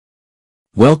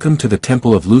Welcome to the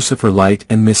temple of Lucifer, light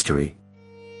and mystery.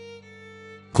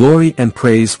 Glory and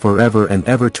praise forever and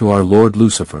ever to our Lord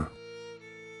Lucifer,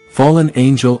 fallen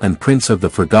angel and prince of the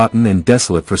forgotten and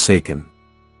desolate forsaken.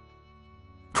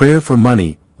 Prayer for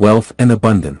money, wealth and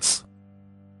abundance.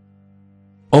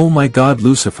 O my God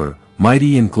Lucifer,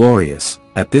 mighty and glorious,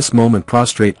 at this moment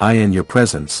prostrate I in your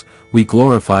presence, we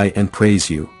glorify and praise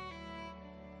you.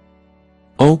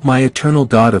 O my eternal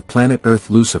God of planet Earth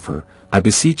Lucifer, I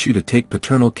beseech you to take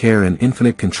paternal care and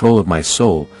infinite control of my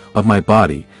soul, of my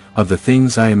body, of the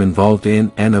things I am involved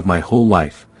in and of my whole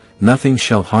life. Nothing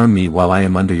shall harm me while I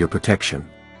am under your protection.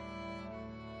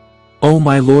 O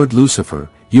my Lord Lucifer,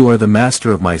 you are the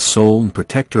master of my soul and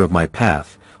protector of my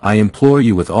path. I implore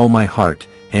you with all my heart,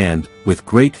 and, with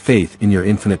great faith in your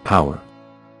infinite power.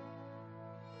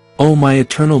 O my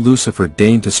eternal Lucifer,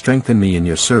 deign to strengthen me in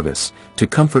your service, to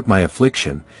comfort my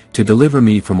affliction, to deliver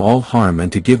me from all harm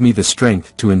and to give me the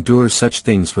strength to endure such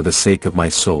things for the sake of my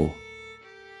soul.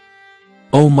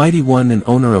 O mighty one and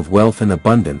owner of wealth and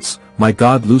abundance, my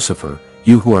God Lucifer,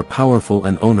 you who are powerful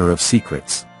and owner of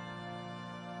secrets.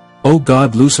 O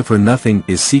God Lucifer, nothing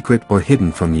is secret or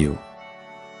hidden from you.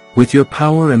 With your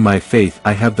power and my faith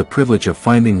I have the privilege of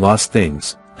finding lost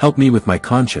things. Help me with my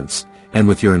conscience, and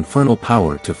with your infernal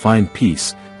power to find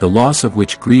peace, the loss of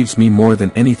which grieves me more than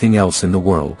anything else in the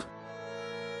world.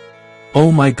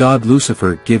 O my God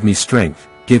Lucifer, give me strength,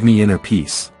 give me inner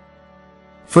peace.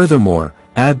 Furthermore,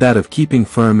 add that of keeping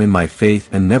firm in my faith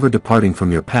and never departing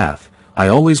from your path. I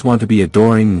always want to be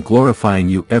adoring and glorifying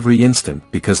you every instant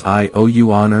because I owe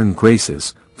you honor and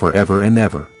graces, forever and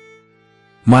ever.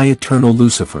 My eternal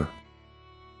Lucifer,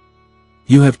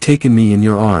 you have taken me in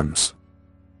your arms,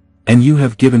 and you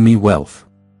have given me wealth.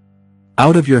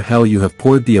 Out of your hell you have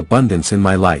poured the abundance in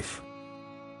my life.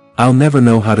 I'll never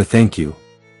know how to thank you.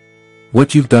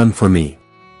 What you've done for me,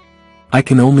 I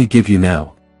can only give you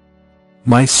now.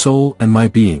 My soul and my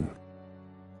being.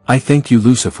 I thank you,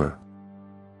 Lucifer.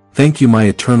 Thank you, my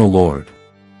eternal Lord.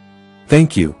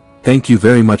 Thank you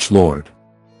very much, Lord.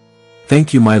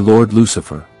 Thank you, my Lord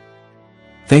Lucifer.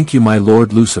 Thank you, my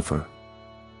Lord Lucifer.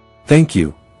 Thank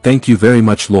you very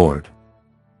much, Lord.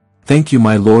 Thank you,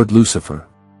 my Lord Lucifer.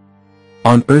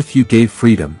 On earth you gave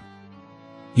freedom.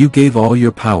 You gave all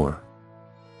your power.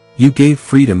 You gave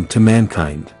freedom to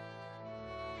mankind.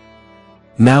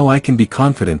 Now I can be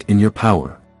confident in your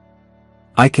power.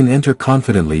 I can enter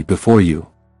confidently before you.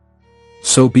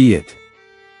 So be it.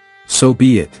 So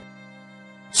be it.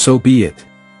 So be it.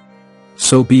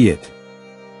 So be it.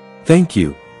 Thank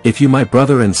you. If you, my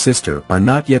brother and sister, are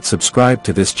not yet subscribed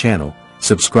to this channel,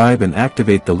 subscribe and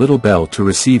activate the little bell to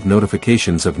receive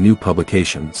notifications of new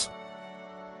publications.